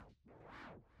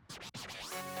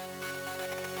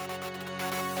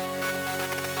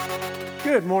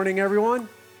Good morning, everyone.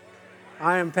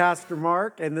 I am Pastor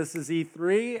Mark, and this is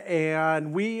E3,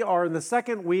 and we are in the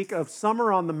second week of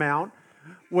Summer on the Mount,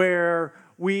 where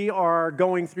we are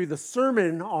going through the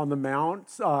Sermon on the Mount,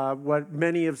 what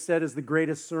many have said is the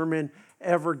greatest sermon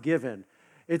ever given.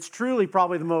 It's truly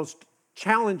probably the most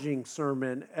challenging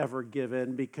sermon ever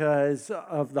given because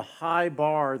of the high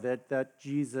bar that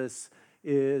Jesus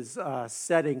is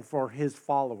setting for his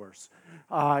followers.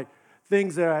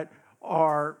 Things that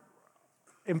are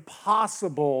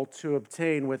impossible to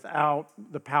obtain without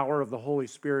the power of the Holy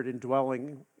Spirit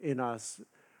indwelling in us.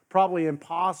 Probably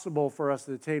impossible for us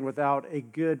to attain without a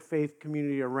good faith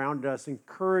community around us,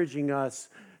 encouraging us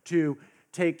to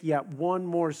take yet one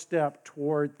more step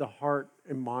toward the heart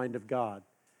and mind of God.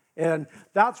 And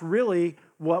that's really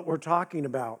what we're talking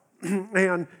about.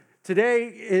 And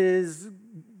today is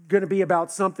going to be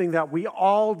about something that we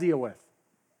all deal with.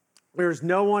 There's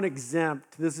no one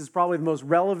exempt. This is probably the most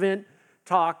relevant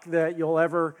talk that you'll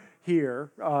ever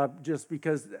hear, just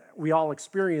because we all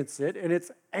experience it, and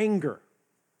it's anger,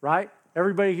 right?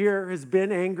 Everybody here has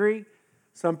been angry.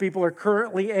 Some people are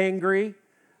currently angry,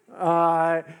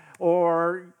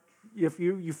 or if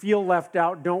you feel left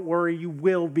out, don't worry, you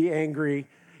will be angry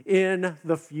in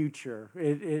the future.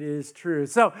 It is true.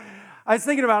 So I was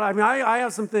thinking about, I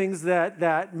have some things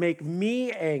that make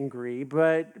me angry,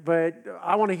 but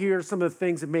I want to hear some of the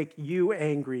things that make you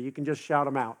angry. You can just shout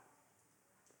them out.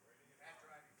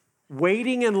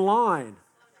 Waiting in line,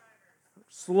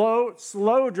 slow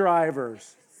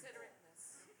drivers,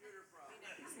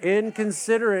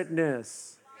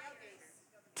 inconsiderateness,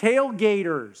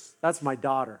 tailgaters. That's my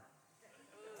daughter.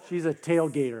 She's a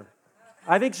tailgater.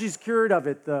 I think she's cured of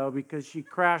it, though, because she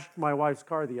crashed my wife's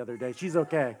car the other day. She's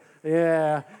okay.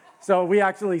 Yeah. So we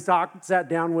actually sat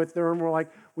down with her, and we're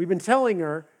like, we've been telling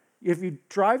her, if you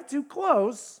drive too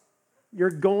close, you're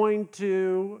going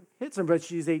to hit somebody. But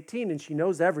she's 18, and she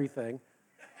knows everything.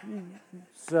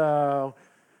 So,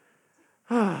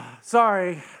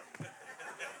 sorry.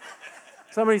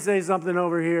 Somebody say something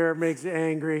over here makes you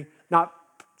angry.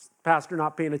 Pastor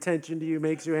not paying attention to you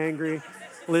makes you angry.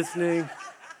 Listening.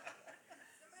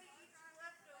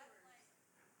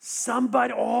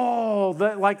 Somebody,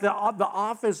 like the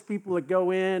office people that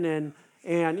go in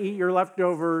and eat your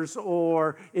leftovers,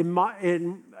 or in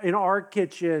our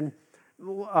kitchen,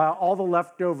 all the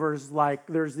leftovers, like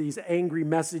there's these angry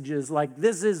messages like,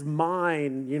 this is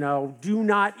mine, do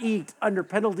not eat under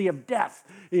penalty of death,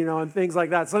 and things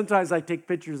like that. Sometimes I take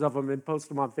pictures of them and post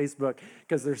them on Facebook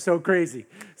because they're so crazy.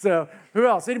 So who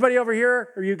else? Anybody over here?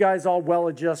 Or are you guys all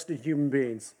well-adjusted human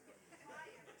beings?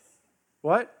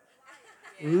 What?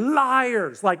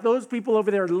 Liars. Like those people over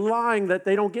there lying that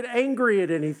they don't get angry at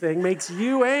anything makes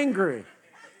you angry.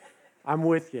 I'm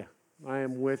with you. I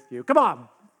am with you. Come on.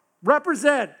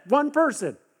 Represent one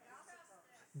person.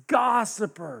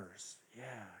 Gossipers. Yeah,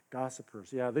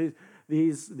 gossipers. Yeah,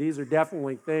 these are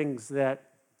definitely things that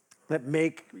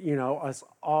make, us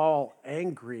all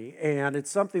angry. And it's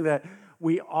something that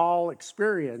we all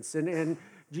experience. And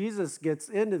Jesus gets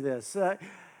into this.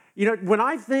 When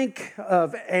I think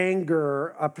of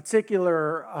anger, a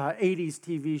particular 80s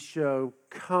TV show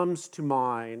comes to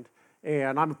mind.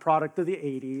 And I'm a product of the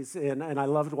 80s, and I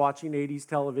loved watching 80s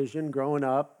television growing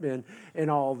up and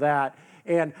all that.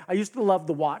 And I used to love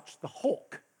to watch The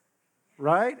Hulk,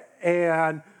 right?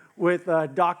 And with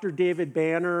Dr. David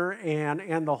Banner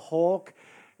and the Hulk.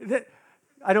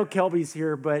 I know Kelby's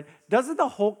here, but doesn't the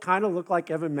Hulk kind of look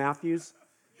like Evan Matthews?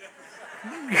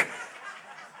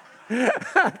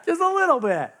 Just a little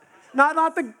bit.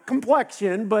 Not the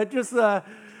complexion, but just I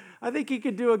think he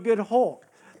could do a good Hulk.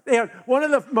 And one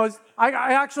of the most,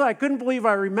 I couldn't believe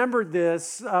I remembered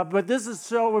this, but this is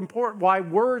so important, why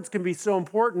words can be so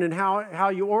important and how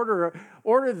you order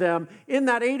them. In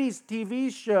that 80s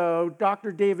TV show,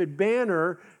 Dr. David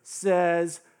Banner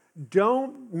says,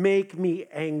 don't make me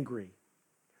angry.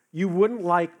 You wouldn't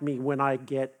like me when I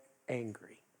get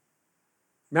angry.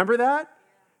 Remember that?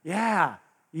 Yeah.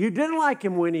 You didn't like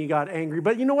him when he got angry,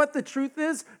 but you know what the truth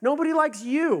is? Nobody likes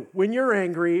you when you're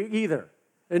angry either.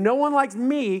 And no one likes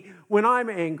me when I'm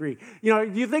angry.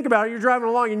 You think about it, you're driving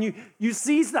along and you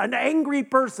see an angry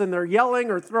person, they're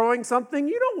yelling or throwing something,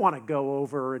 you don't want to go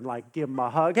over and give them a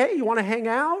hug. Hey, you want to hang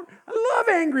out? I love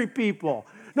angry people.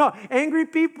 No, angry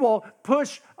people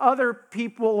push other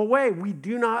people away. We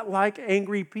do not like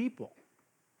angry people.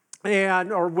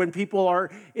 Or when people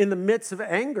are in the midst of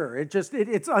anger,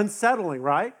 it's unsettling,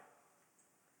 right?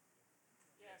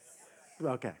 Yes.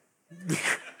 Okay.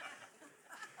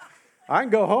 I can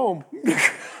go home.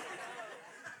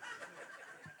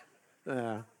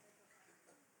 That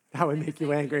would make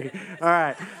you angry. All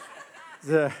right.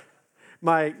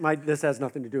 this has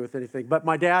nothing to do with anything, but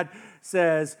my dad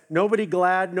says, nobody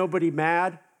glad, nobody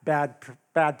mad,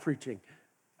 bad preaching.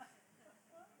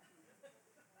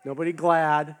 Nobody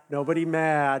glad, nobody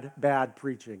mad, bad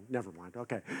preaching. Never mind,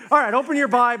 okay. All right, open your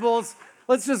Bibles.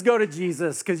 Let's just go to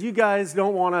Jesus, because you guys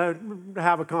don't want to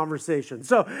have a conversation.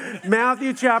 So,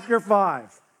 Matthew chapter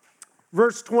 5,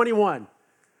 verse 21.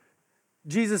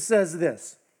 Jesus says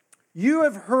this, "You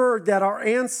have heard that our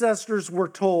ancestors were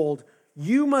told,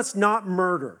 'You must not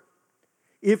murder.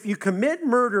 If you commit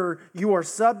murder, you are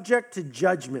subject to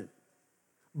judgment.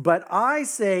 But I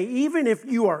say, even if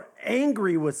you are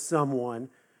angry with someone,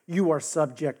 you are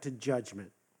subject to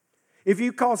judgment. If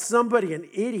you call somebody an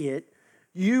idiot,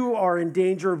 you are in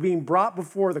danger of being brought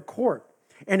before the court.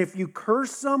 And if you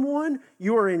curse someone,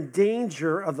 you are in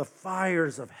danger of the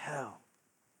fires of hell.'"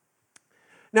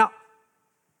 Now,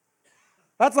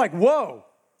 that's like, whoa.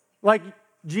 Like,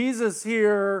 Jesus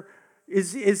here,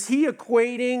 is he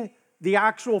equating the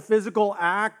actual physical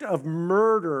act of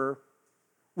murder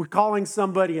with calling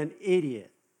somebody an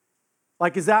idiot?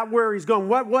 Like, is that where he's going?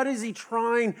 What is he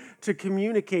trying to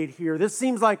communicate here? This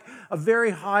seems like a very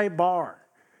high bar.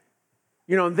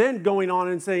 And then going on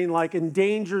and saying, like, in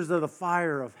dangers of the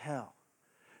fire of hell.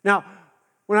 Now,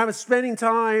 when I was spending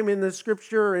time in the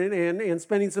scripture and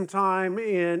spending some time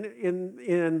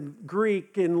in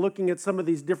Greek and looking at some of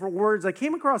these different words, I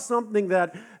came across something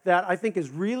that I think is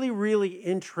really, really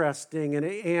interesting,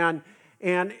 and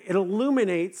it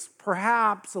illuminates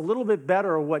perhaps a little bit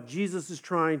better what Jesus is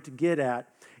trying to get at.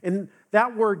 And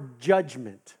that word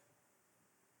judgment.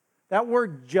 That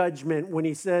word judgment, when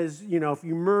he says, if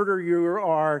you murder, you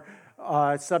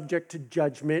are subject to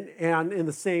judgment. And in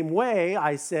the same way,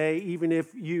 I say, even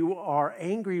if you are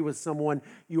angry with someone,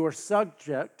 you are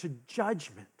subject to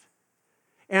judgment.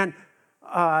 And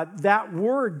that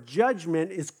word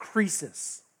judgment is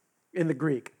krisis in the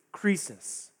Greek,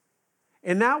 krisis.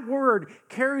 And that word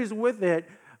carries with it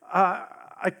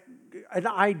an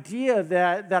idea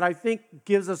that I think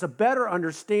gives us a better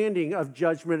understanding of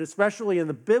judgment, especially in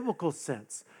the biblical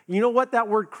sense. You know what that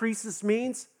word krisis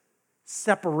means?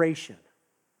 Separation.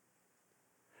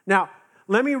 Now,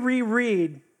 let me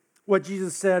reread what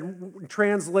Jesus said,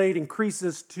 translating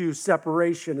krisis to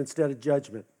separation instead of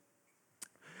judgment.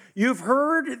 "You've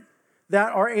heard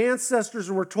that our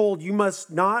ancestors were told, 'You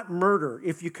must not murder.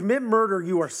 If you commit murder,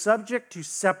 you are subject to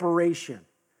separation.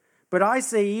 But I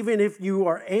say, even if you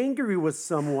are angry with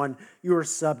someone, you are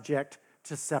subject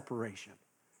to separation.'"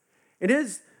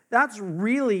 That's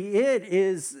really it,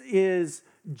 is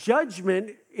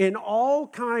judgment in all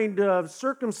kind of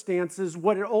circumstances.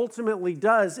 What it ultimately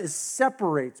does is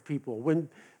separates people. When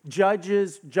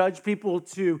judges judge people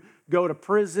to go to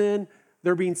prison,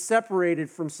 they're being separated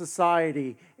from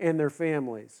society and their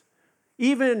families.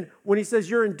 Even when he says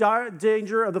you're in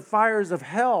danger of the fires of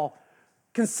hell,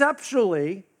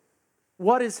 conceptually,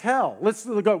 what is hell? Let's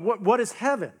go. What is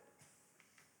heaven?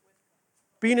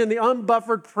 Being in the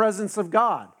unbuffered presence of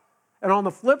God. And on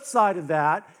the flip side of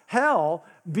that, hell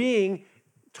being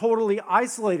totally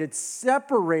isolated,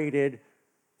 separated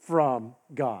from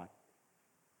God.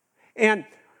 And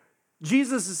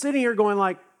Jesus is sitting here going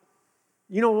like,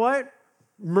 you know what?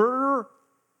 Murder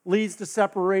leads to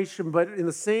separation, but in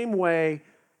the same way,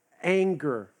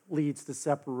 anger leads to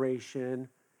separation.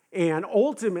 And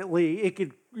ultimately, it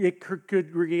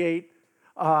could create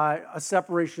a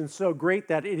separation so great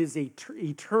that it is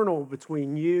eternal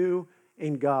between you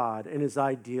and God and is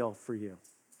ideal for you.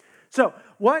 So,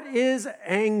 what is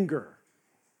anger?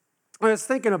 I was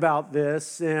thinking about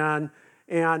this, and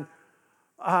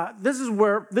this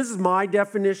is my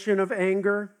definition of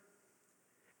anger.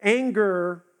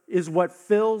 Anger is what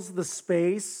fills the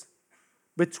space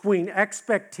between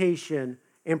expectation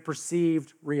and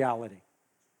perceived reality.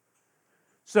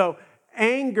 So,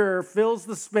 anger fills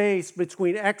the space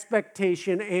between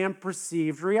expectation and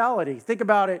perceived reality. Think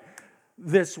about it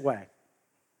this way,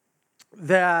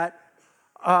 that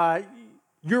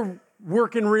you're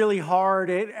working really hard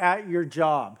at your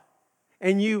job,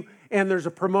 and there's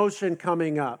a promotion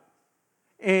coming up,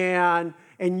 and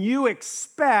you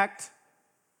expect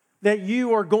that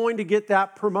you are going to get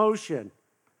that promotion,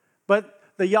 but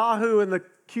the Yahoo in the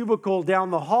cubicle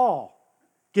down the hall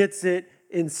gets it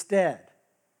instead.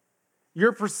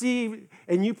 You perceive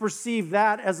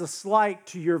that as a slight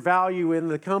to your value in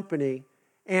the company,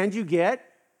 and you get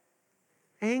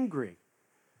angry.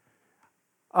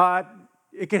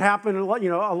 It can happen, a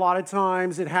lot of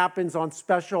times. It happens on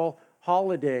special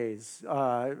holidays.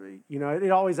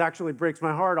 It always actually breaks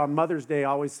my heart. On Mother's Day,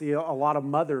 I always see a lot of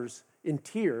mothers in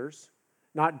tears,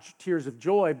 not tears of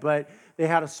joy, but they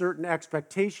had a certain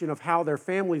expectation of how their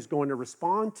family's going to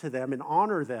respond to them and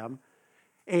honor them.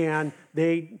 And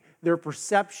their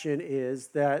perception is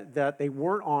that they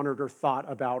weren't honored or thought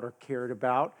about or cared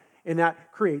about, and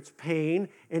that creates pain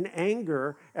and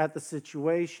anger at the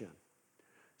situation.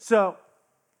 So,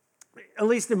 at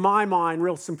least in my mind,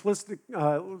 real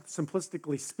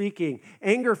simplistically speaking,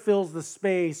 anger fills the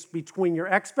space between your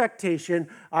expectation,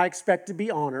 I expect to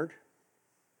be honored,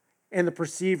 and the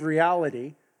perceived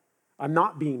reality, I'm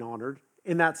not being honored.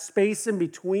 And that space in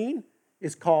between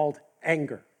is called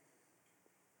anger.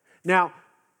 Now,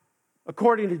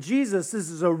 according to Jesus, this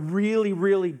is a really,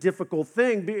 really difficult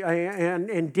thing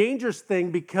and dangerous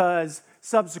thing, because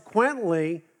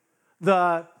subsequently,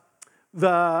 the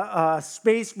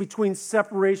space between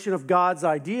separation of God's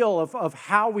ideal of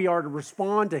how we are to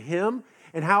respond to Him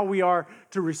and how we are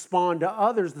to respond to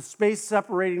others, the space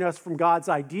separating us from God's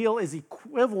ideal is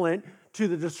equivalent to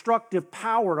the destructive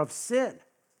power of sin.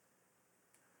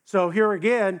 So here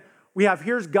again,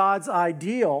 here's God's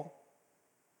ideal,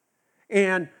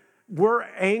 and we're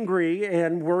angry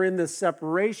and we're in this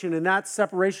separation. And that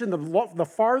separation, the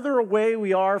farther away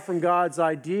we are from God's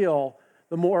ideal,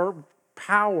 the more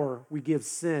power we give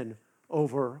sin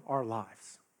over our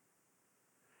lives.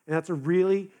 And that's a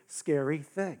really scary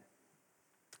thing.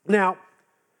 Now,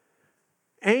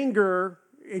 anger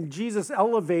and Jesus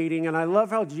elevating, and I love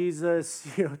how Jesus,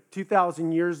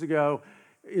 2,000 years ago,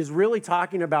 is really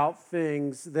talking about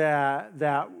things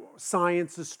that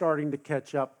science is starting to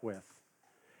catch up with.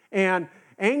 And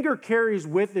anger carries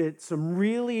with it some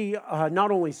really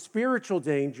not only spiritual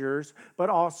dangers, but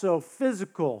also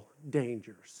physical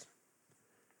dangers.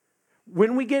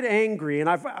 When we get angry, and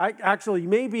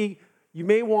you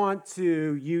may want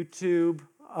to YouTube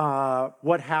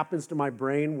what happens to my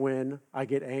brain when I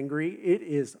get angry. It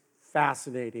is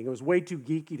fascinating. It was way too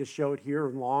geeky to show it here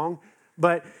and long,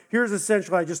 but here's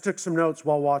essentially, I just took some notes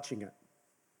while watching it.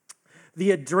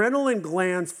 The adrenaline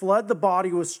glands flood the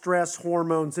body with stress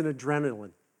hormones and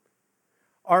adrenaline.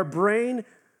 Our brain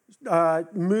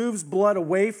moves blood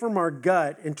away from our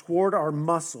gut and toward our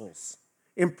muscles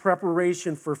in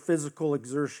preparation for physical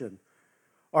exertion.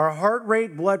 Our heart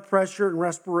rate, blood pressure, and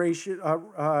respiration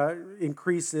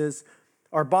increases.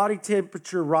 Our body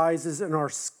temperature rises, and our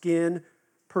skin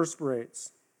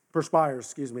perspires.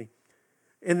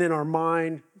 And then our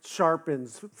mind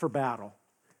sharpens for battle.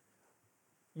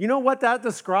 You know what that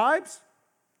describes?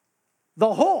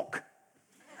 The Hulk.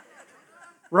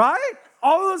 Right?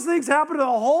 All those things happen to the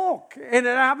Hulk, and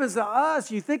it happens to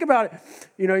us. You think about it.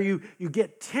 You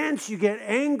get tense, you get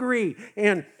angry,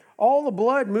 and all the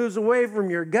blood moves away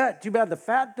from your gut. Too bad the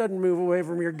fat doesn't move away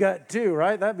from your gut too,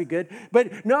 right? That'd be good.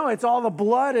 But no, it's all the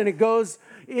blood, and it goes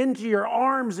into your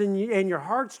arms, and your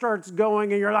heart starts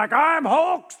going, and you're like, I'm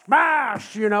Hulk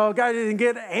smash, guy didn't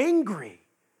get angry.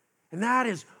 And that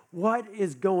is what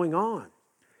is going on.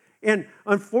 And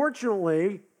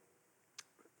unfortunately,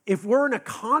 if we're in a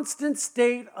constant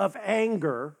state of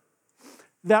anger,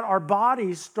 that our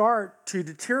bodies start to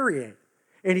deteriorate.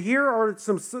 And here are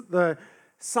the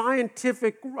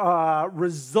scientific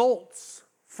results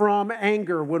from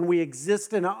anger when we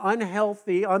exist in an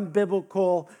unhealthy,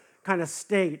 unbiblical kind of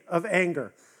state of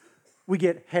anger. We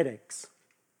get headaches.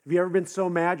 Have you ever been so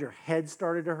mad your head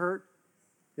started to hurt?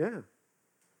 Yeah.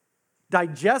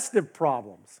 Digestive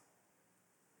problems.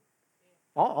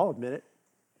 I'll admit it.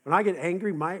 When I get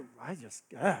angry,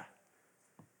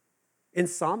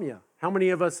 insomnia. How many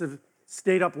of us have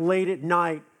stayed up late at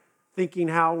night thinking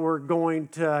how we're going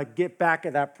to get back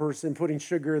at that person, putting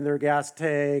sugar in their gas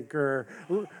tank or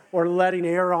letting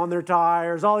air on their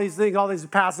tires, all these things, all these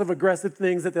passive-aggressive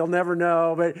things that they'll never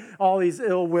know, but all these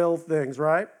ill-will things,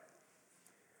 right?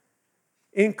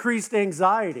 Increased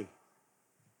anxiety.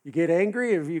 You get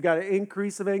angry, have you got an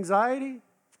increase of anxiety?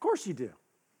 Of course you do.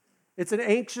 It's an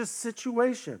anxious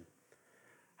situation.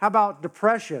 How about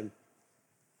depression?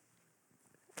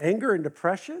 Anger and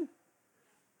depression?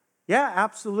 Yeah,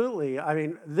 absolutely. I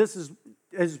mean, this is,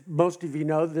 as most of you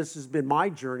know, this has been my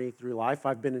journey through life.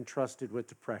 I've been entrusted with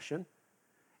depression.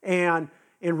 And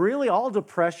really all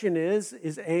depression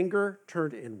is anger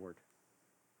turned inward.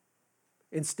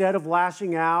 Instead of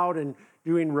lashing out and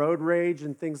doing road rage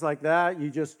and things like that,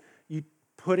 you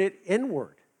put it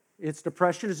inward. It's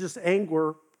depression is just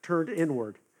anger turned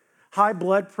inward. High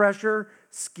blood pressure,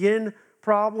 skin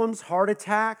problems, heart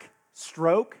attack,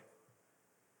 stroke.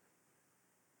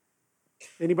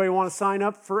 Anybody want to sign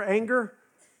up for anger?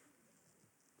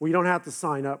 Well, you don't have to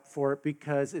sign up for it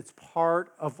because it's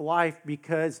part of life,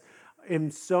 because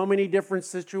in so many different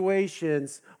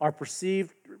situations, our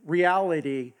perceived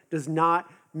reality does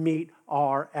not meet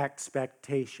our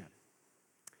expectation.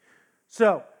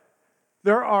 So,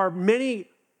 there are many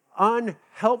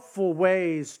unhelpful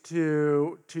ways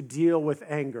to deal with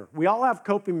anger. We all have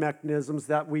coping mechanisms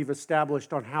that we've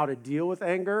established on how to deal with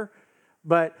anger,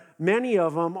 but many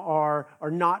of them are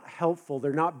not helpful.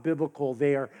 They're not biblical.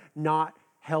 They are not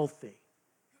healthy.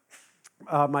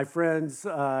 My friends,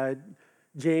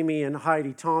 Jamie and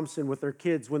Heidi Thompson, with their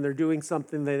kids, when they're doing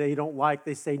something that they don't like,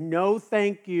 they say, "No,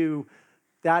 thank you.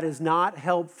 That is not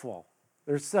helpful."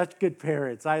 They're such good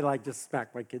parents. I just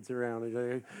smack my kids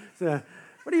around. So,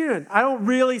 what are you doing? I don't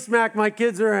really smack my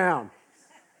kids around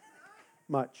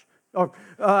much.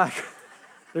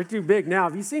 They're too big now.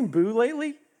 Have you seen Boo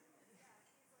lately?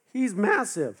 He's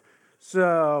massive.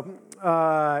 So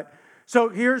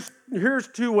here's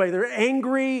two ways. They're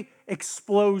angry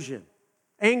explosion.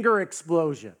 Anger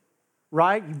explosion,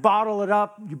 right? You bottle it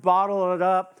up,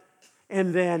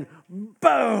 and then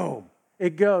boom,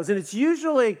 it goes. And it's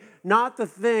usually not the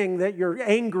thing that you're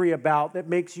angry about that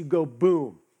makes you go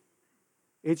boom.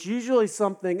 It's usually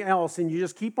something else, and you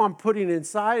just keep on putting it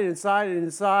inside.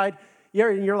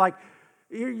 You're like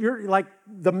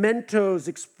the Mentos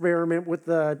experiment with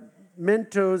the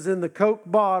Mentos in the Coke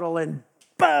bottle, and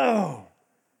boom,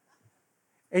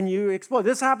 and you explode.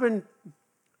 This happened.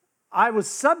 I was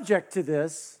subject to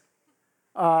this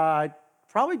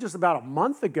probably just about a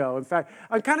month ago. In fact,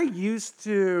 I'm kind of used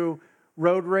to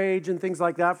road rage and things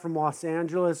like that from Los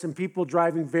Angeles and people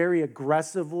driving very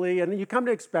aggressively, and you come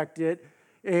to expect it.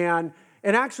 And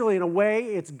actually, in a way,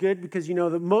 it's good because you know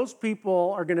that most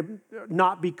people are going to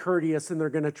not be courteous and they're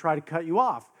going to try to cut you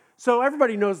off. So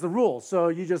everybody knows the rules.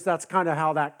 So that's kind of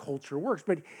how that culture works.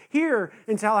 But here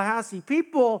in Tallahassee,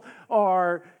 people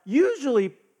are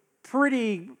usually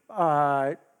pretty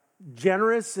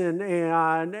generous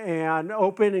and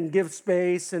open and give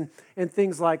space and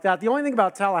things like that. The only thing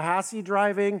about Tallahassee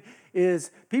driving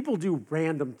is people do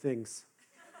random things.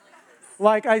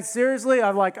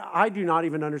 I do not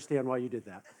even understand why you did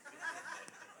that.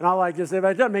 And I just, if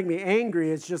it doesn't make me angry,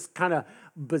 it's just kind of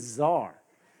bizarre.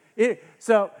 Did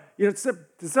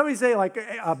somebody say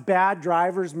bad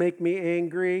drivers make me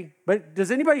angry? But does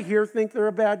anybody here think they're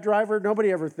a bad driver?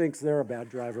 Nobody ever thinks they're a bad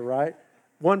driver, right?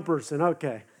 One person,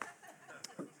 okay.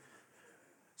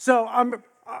 So I'm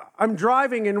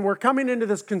driving and we're coming into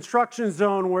this construction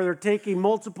zone where they're taking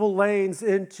multiple lanes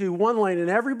into one lane, and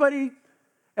everybody's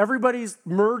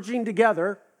merging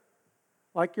together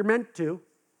like you're meant to.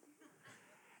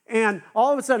 And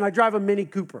all of a sudden, I drive a Mini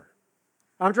Cooper.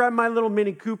 I'm driving my little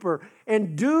Mini Cooper,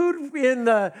 and dude in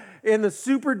the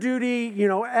Super Duty,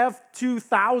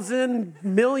 F2000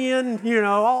 million,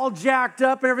 all jacked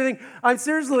up and everything. I'm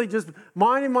seriously just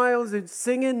minding my own,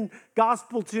 singing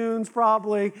gospel tunes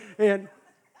probably. And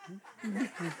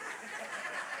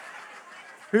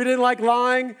who didn't like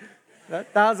lying?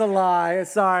 That was a lie.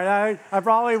 Sorry, I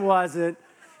probably wasn't.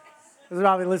 I was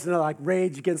probably listening to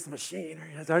Rage Against the Machine.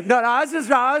 No, I was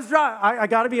driving. I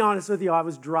got to be honest with you. I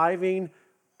was driving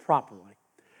properly.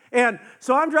 And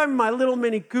so I'm driving my little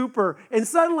Mini Cooper, and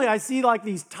suddenly I see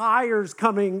these tires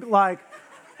coming right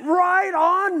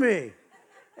on me.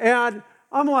 And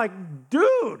I'm like,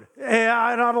 dude.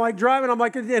 And I'm driving.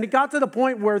 And it got to the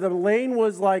point where the lane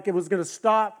was it was going to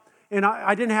stop, and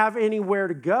I didn't have anywhere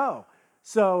to go.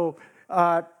 So,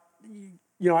 I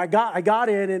got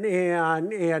in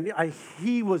and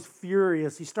he was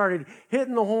furious. He started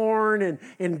hitting the horn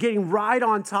and getting right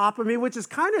on top of me, which is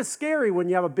kind of scary when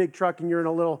you have a big truck and you're in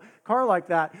a little car like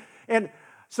that. And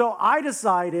so I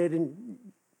decided, and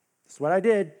that's what I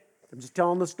did. I'm just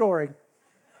telling the story.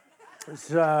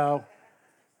 So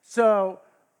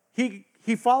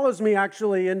he follows me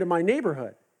actually into my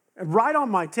neighborhood, and right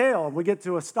on my tail. And we get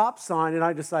to a stop sign, and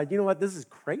I decide, you know what, this is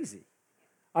crazy.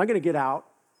 I'm going to get out.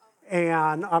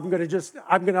 And I'm going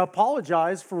to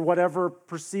apologize for whatever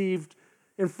perceived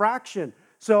infraction.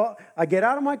 So I get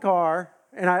out of my car,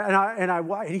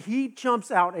 and he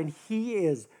jumps out, and he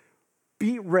is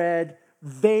beet red,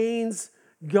 veins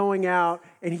going out,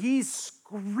 and he's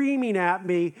screaming at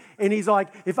me, and he's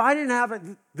like, if I didn't have it,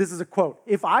 this is a quote,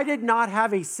 if I did not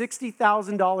have a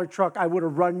 $60,000 truck, I would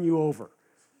have run you over.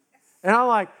 And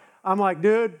I'm like,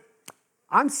 dude,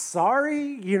 I'm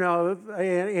sorry,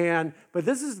 but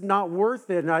this is not worth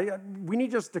it. And we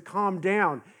need just to calm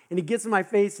down. And he gets in my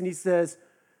face and he says,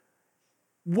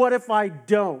 what if I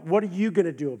don't? What are you going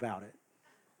to do about it?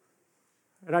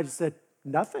 And I just said,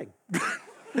 nothing.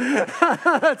 And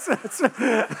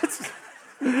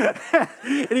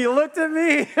he looked at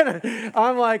me and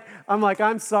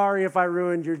I'm sorry if I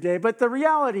ruined your day. But the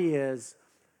reality is,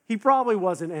 he probably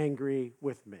wasn't angry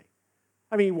with me.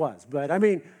 I mean, he was, but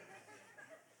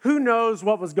who knows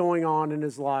what was going on in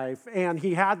his life? And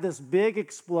he had this big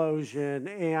explosion,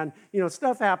 and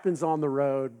stuff happens on the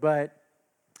road. But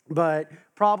but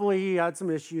probably he had some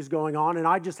issues going on, and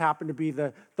I just happened to be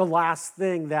the last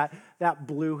thing that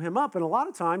blew him up. And a lot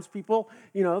of times people,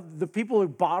 the people who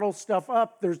bottle stuff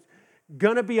up, there's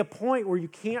going to be a point where you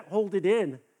can't hold it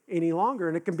in any longer,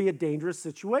 and it can be a dangerous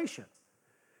situation.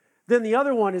 Then the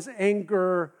other one is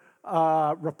anger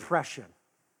repression.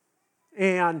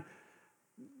 And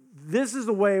this is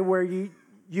the way where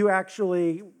you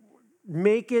actually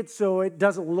make it so it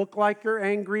doesn't look like you're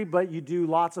angry, but you do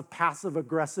lots of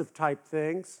passive-aggressive type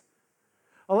things.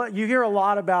 You hear a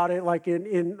lot about it, like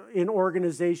in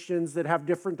organizations that have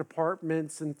different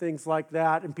departments and things like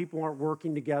that, and people aren't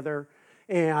working together,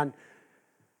 and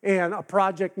a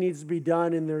project needs to be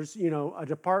done, and there's a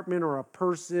department or a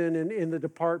person in the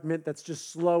department that's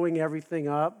just slowing everything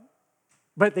up.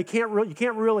 But you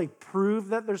can't really prove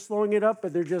that they're slowing it up,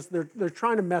 but they're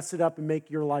trying to mess it up and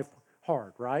make your life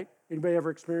hard, right? Anybody ever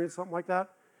experienced something like that?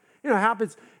 It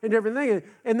happens in different things.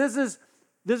 And this is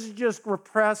just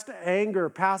repressed anger,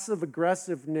 passive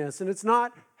aggressiveness, and it's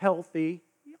not healthy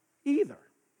either.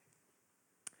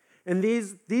 And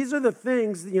these are the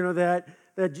things,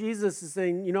 that Jesus is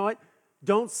saying, you know what?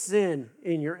 Don't sin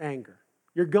in your anger.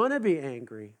 You're going to be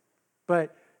angry,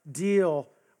 but deal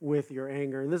with your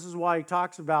anger. And this is why he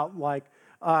talks about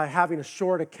having a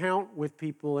short account with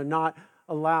people and not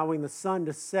allowing the sun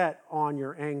to set on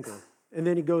your anger. And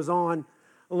then he goes on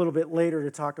a little bit later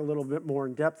to talk a little bit more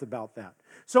in depth about that.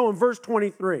 So in verse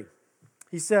 23,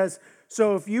 he says,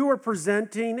 so if you are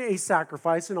presenting a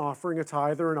sacrifice, an offering, a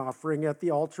tithe, or an offering at the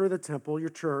altar of the temple, your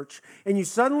church, and you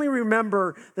suddenly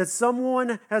remember that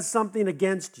someone has something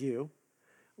against you,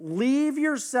 leave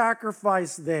your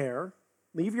sacrifice there,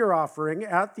 leave your offering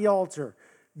at the altar.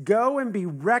 Go and be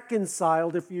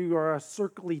reconciled. If you are a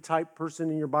circle-y type person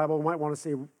in your Bible, you might want to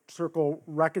say circle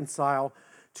reconcile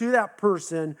to that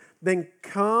person. Then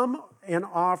come and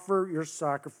offer your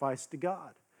sacrifice to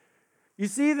God. You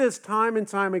see this time and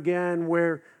time again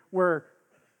where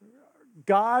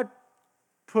God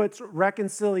puts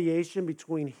reconciliation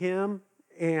between him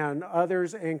and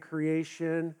others and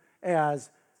creation as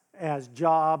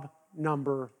job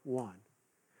number one.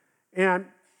 And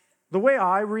the way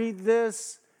I read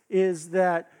this is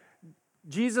that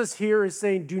Jesus here is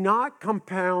saying, do not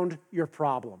compound your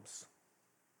problems.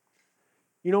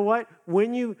 You know what?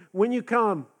 When you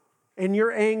come and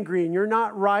you're angry and you're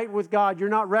not right with God, you're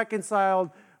not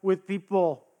reconciled with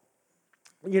people,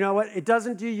 you know what? It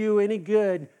doesn't do you any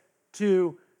good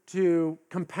to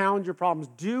compound your problems.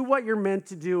 Do what you're meant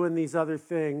to do in these other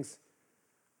things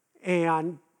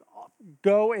and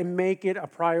go and make it a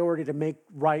priority to make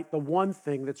right the one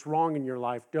thing that's wrong in your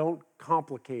life. Don't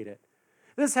complicate it.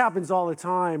 This happens all the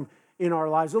time in our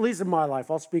lives, at least in my life.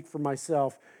 I'll speak for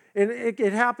myself. And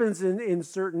it happens in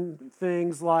certain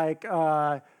things like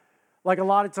a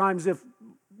lot of times if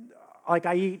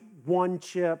I eat one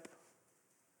chip,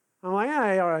 I'm like,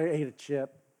 I ate a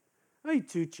chip. I eat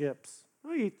 2 chips.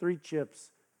 I eat 3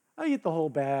 chips. I eat the whole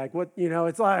bag.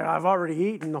 It's like I've already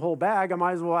eaten the whole bag. I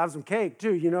might as well have some cake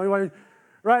too.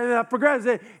 Right? And that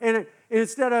progresses. And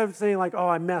instead of saying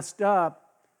I messed up,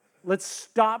 let's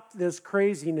stop this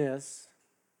craziness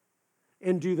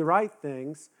and do the right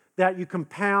things. That you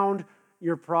compound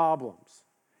your problems.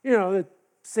 The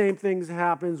same things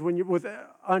happens when you're with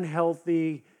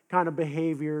unhealthy kind of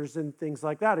behaviors and things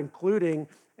like that, including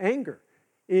anger,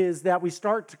 is that we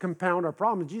start to compound our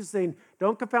problems. Jesus is saying,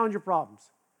 don't compound your problems.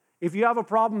 If you have a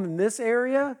problem in this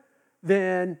area,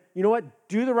 then you know what?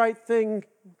 Do the right thing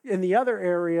in the other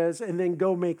areas and then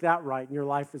go make that right, and your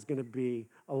life is going to be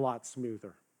a lot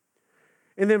smoother.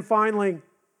 And then finally,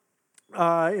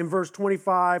 in verse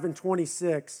 25 and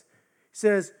 26, he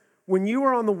says, when you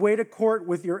are on the way to court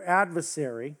with your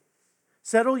adversary,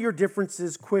 settle your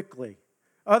differences quickly.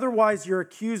 Otherwise, your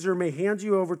accuser may hand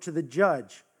you over to the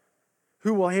judge,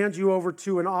 who will hand you over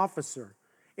to an officer,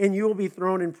 and you will be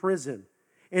thrown in prison.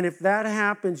 And if that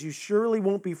happens, you surely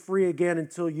won't be free again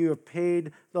until you have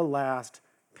paid the last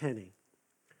penny.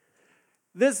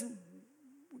 This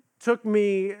took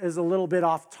me as a little bit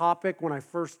off topic when I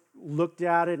first looked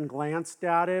at it and glanced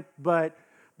at it, but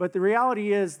the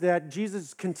reality is that Jesus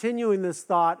is continuing this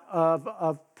thought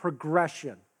of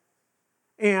progression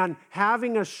and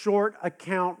having a short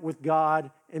account with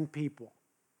God and people.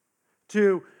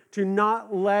 To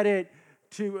not let it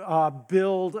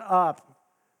build up,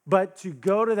 but to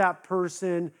go to that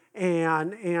person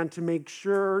and to make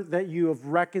sure that you have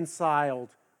reconciled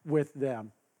with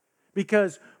them.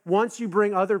 Because once you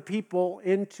bring other people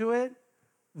into it,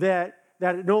 that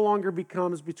it no longer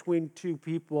becomes between 2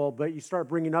 people, but you start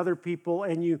bringing other people,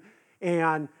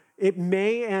 and it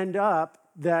may end up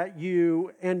that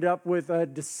you end up with a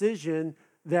decision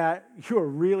that you're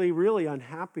really, really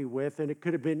unhappy with, and it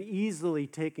could have been easily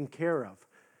taken care of.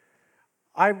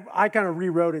 I kind of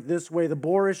rewrote it this way: the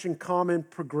boorish and common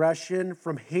progression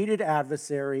from hated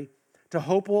adversary to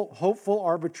hopeful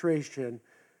arbitration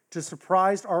to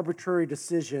surprised arbitrary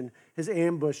decision has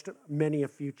ambushed many a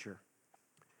future.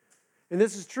 And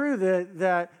this is true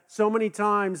that so many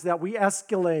times that we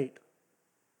escalate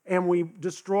and we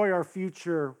destroy our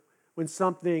future when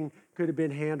something could have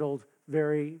been handled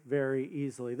very, very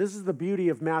easily. This is the beauty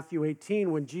of Matthew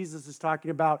 18 when Jesus is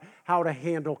talking about how to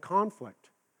handle conflict.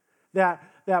 That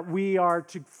we are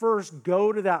to first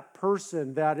go to that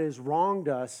person that has wronged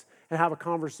us and have a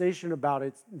conversation about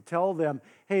it and tell them,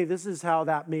 hey, this is how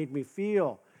that made me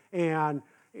feel. And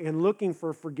looking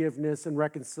for forgiveness and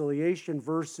reconciliation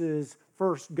versus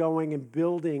first going and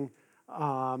building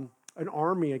an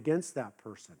army against that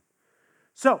person.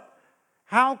 So,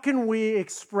 how can we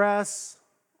express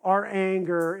our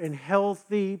anger in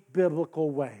healthy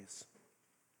biblical ways?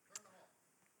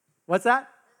 What's that?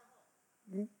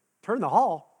 Turn the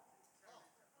hall.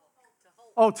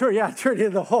 Oh, turn into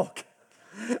the Hulk.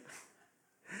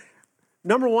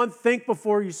 Number one, think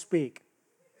before you speak.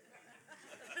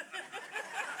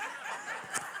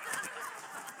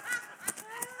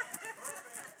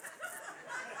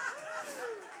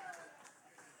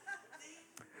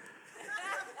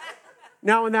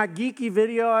 Now, in that geeky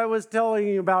video I was telling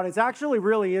you about, it's actually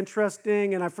really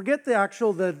interesting, and I forget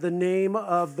the name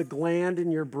of the gland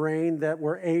in your brain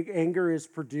where anger is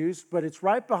produced, but it's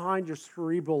right behind your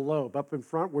cerebral lobe, up in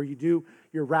front where you do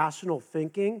your rational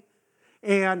thinking.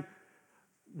 And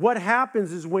what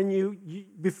happens is when you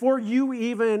before you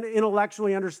even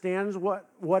intellectually understands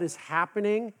what is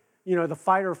happening, the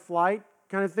fight or flight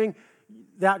kind of thing,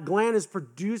 that gland is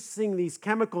producing these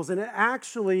chemicals, and it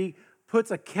actually puts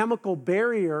a chemical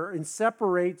barrier and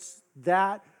separates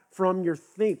that from your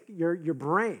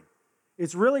brain.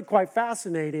 It's really quite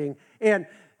fascinating. And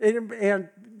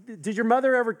did your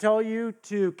mother ever tell you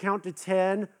to count to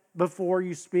 10 before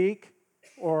you speak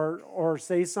or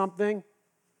say something?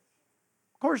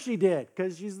 Of course she did,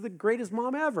 because she's the greatest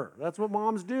mom ever. That's what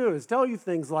moms do, is tell you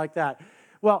things like that.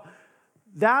 Well,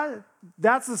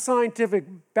 that's the scientific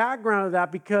background of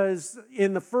that, because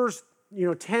in the first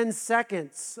 10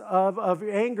 seconds of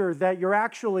anger that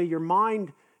your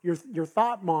mind, your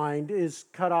thought mind is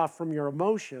cut off from your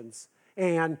emotions.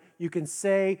 And you can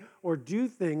say or do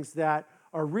things that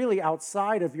are really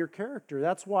outside of your character.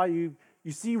 That's why you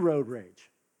see road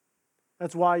rage.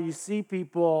 That's why you see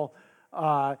people,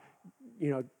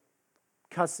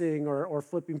 cussing or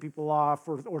flipping people off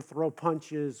or throw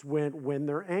punches when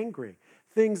they're angry.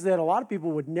 Things that a lot of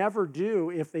people would never do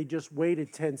if they just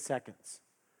waited 10 seconds.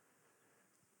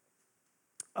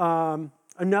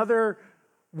 Another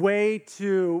way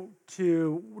to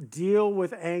deal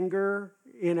with anger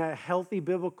in a healthy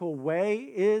biblical way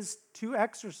is to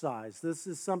exercise. This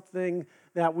is something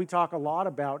that we talk a lot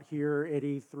about here at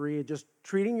E3, just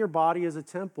treating your body as a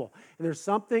temple. And there's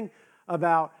something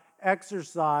about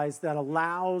exercise that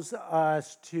allows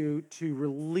us to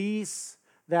release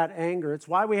that anger. It's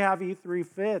why we have E3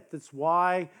 Fit. It's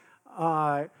why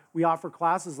we offer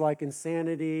classes like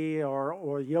Insanity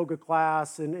or yoga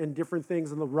class and different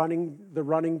things in the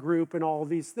running group and all of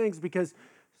these things, because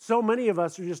so many of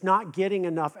us are just not getting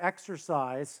enough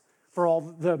exercise for all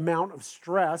the amount of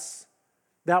stress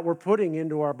that we're putting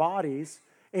into our bodies,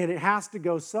 and it has to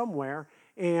go somewhere.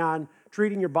 And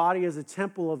treating your body as a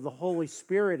temple of the Holy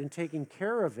Spirit and taking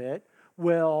care of it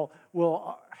will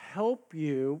help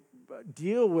you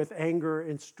deal with anger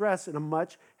and stress in a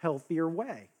much healthier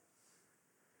way.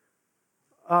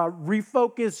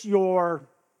 Refocus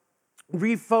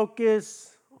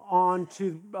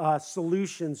onto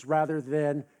solutions rather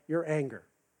than your anger.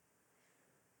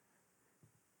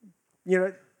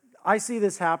 I see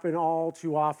this happen all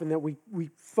too often, that we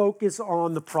focus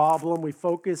on the problem, we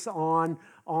focus on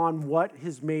what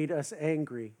has made us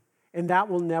angry, and that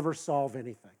will never solve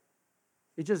anything.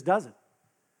 It just doesn't.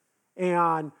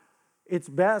 And it's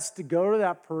best to go to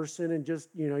that person and just,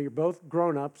 you're both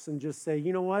grown-ups, and just say,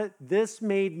 you know what, this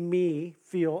made me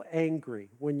feel angry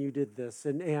when you did this.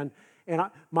 And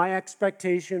my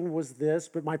expectation was this,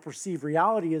 but my perceived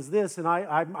reality is this, and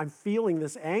I'm feeling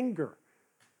this anger.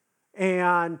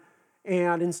 And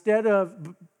instead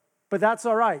of, but that's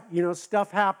all right.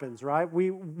 Stuff happens, right?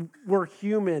 We're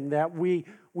human, that we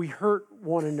hurt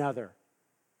one another.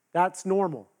 That's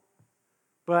normal.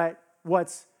 But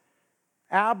what's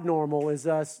abnormal is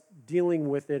us dealing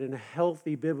with it in a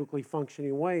healthy, biblically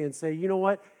functioning way and say, you know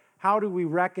what, how do we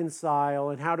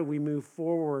reconcile and how do we move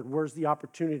forward? Where's the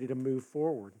opportunity to move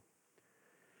forward?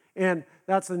 And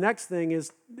that's the next thing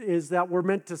is that we're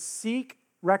meant to seek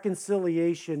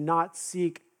reconciliation, not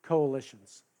seek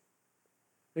coalitions.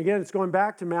 Again, it's going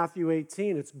back to Matthew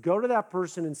 18. It's go to that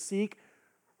person and seek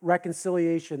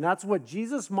reconciliation. That's what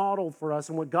Jesus modeled for us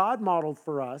and what God modeled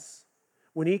for us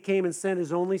when he came and sent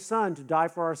his only son to die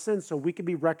for our sins so we could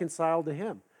be reconciled to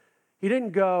him. He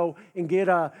didn't go and get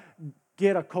a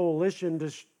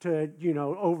coalition to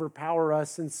overpower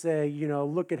us and say,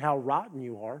 look at how rotten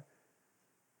you are.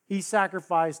 He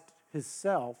sacrificed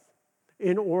himself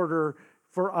in order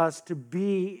for us to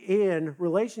be in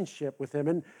relationship with him.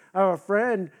 And I have a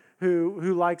friend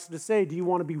who likes to say, do you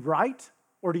want to be right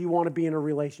or do you want to be in a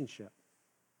relationship?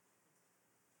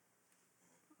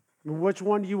 Which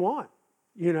one do you want?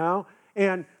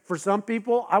 And for some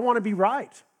people, I want to be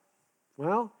right.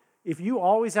 Well, if you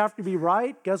always have to be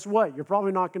right, guess what? You're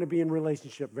probably not going to be in a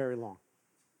relationship very long.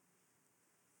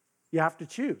 You have to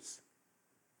choose.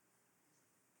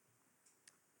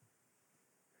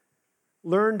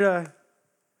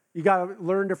 You got to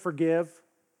learn to forgive.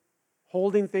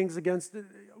 Holding things against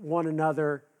one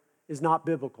another is not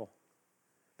biblical.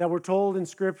 That we're told in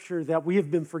Scripture that we have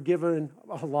been forgiven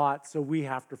a lot, so we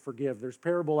have to forgive. There's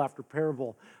parable after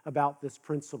parable about this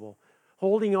principle.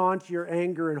 Holding on to your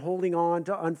anger and holding on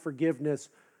to unforgiveness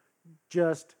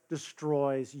just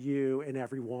destroys you and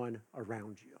everyone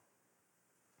around you.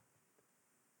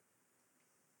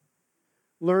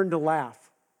 Learn to laugh.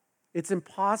 It's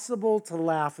impossible to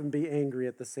laugh and be angry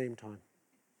at the same time.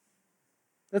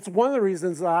 That's one of the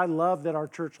reasons that I love that our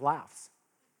church laughs.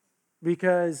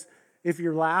 Because if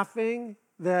you're laughing,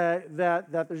 that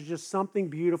there's just something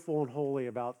beautiful and holy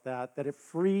about that it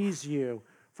frees you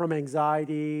from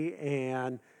anxiety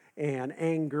and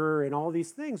anger and all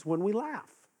these things when we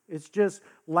laugh. It's just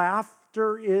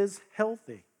laughter is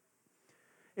healthy.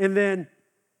 And then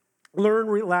learn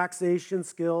relaxation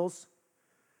skills.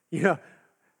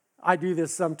 I do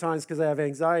this sometimes because I have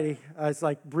anxiety. It's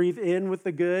like breathe in with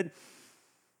the good,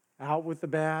 out with the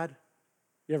bad.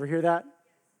 You ever hear that?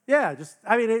 Yeah,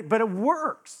 but it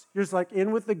works. You're just like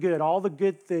in with the good, all the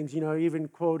good things, even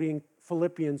quoting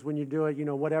Philippians when you do it,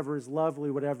 whatever is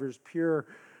lovely, whatever is pure,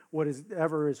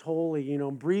 whatever is holy,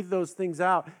 breathe those things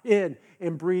out in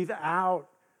and breathe out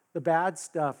the bad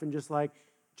stuff and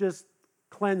just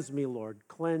cleanse me, Lord,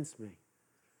 cleanse me.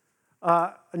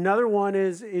 Another one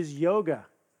is yoga.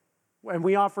 And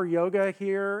we offer yoga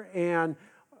here, and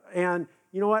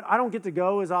you know what? I don't get to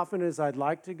go as often as I'd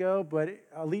like to go, but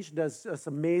Alicia does this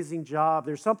amazing job.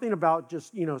 There's something about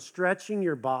just, stretching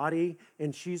your body,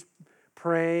 and she's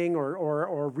praying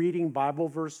or reading Bible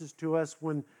verses to us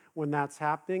when that's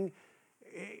happening.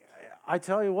 I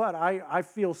tell you what, I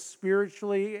feel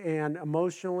spiritually and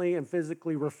emotionally and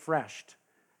physically refreshed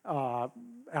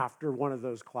after one of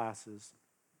those classes.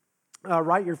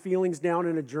 Write your feelings down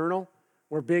in a journal.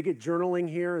 We're big at journaling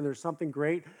here, and there's something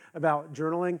great about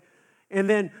journaling. And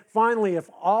then finally, if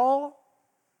all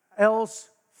else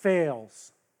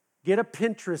fails, get a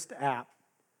Pinterest app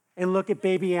and look at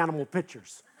baby animal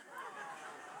pictures.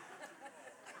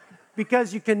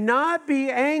 Because you cannot be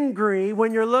angry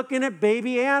when you're looking at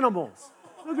baby animals.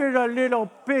 Look at a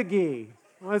little piggy.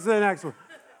 What's the next one?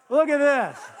 Look at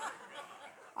this.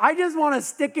 I just want to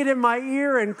stick it in my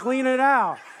ear and clean it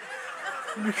out.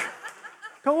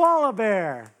 Koala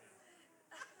bear.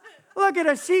 Look at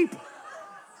a sheep.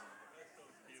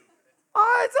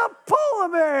 Oh, it's a polar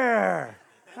bear.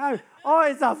 Oh,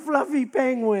 it's a fluffy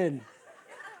penguin.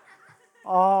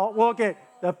 Oh, well, okay.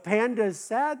 The panda's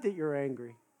sad that you're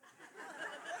angry.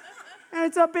 And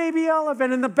it's a baby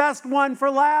elephant, and the best one for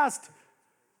last,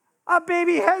 a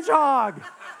baby hedgehog.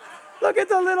 Look at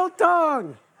the little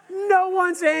tongue. No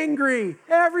one's angry.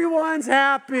 Everyone's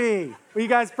happy. Will you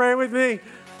guys pray with me?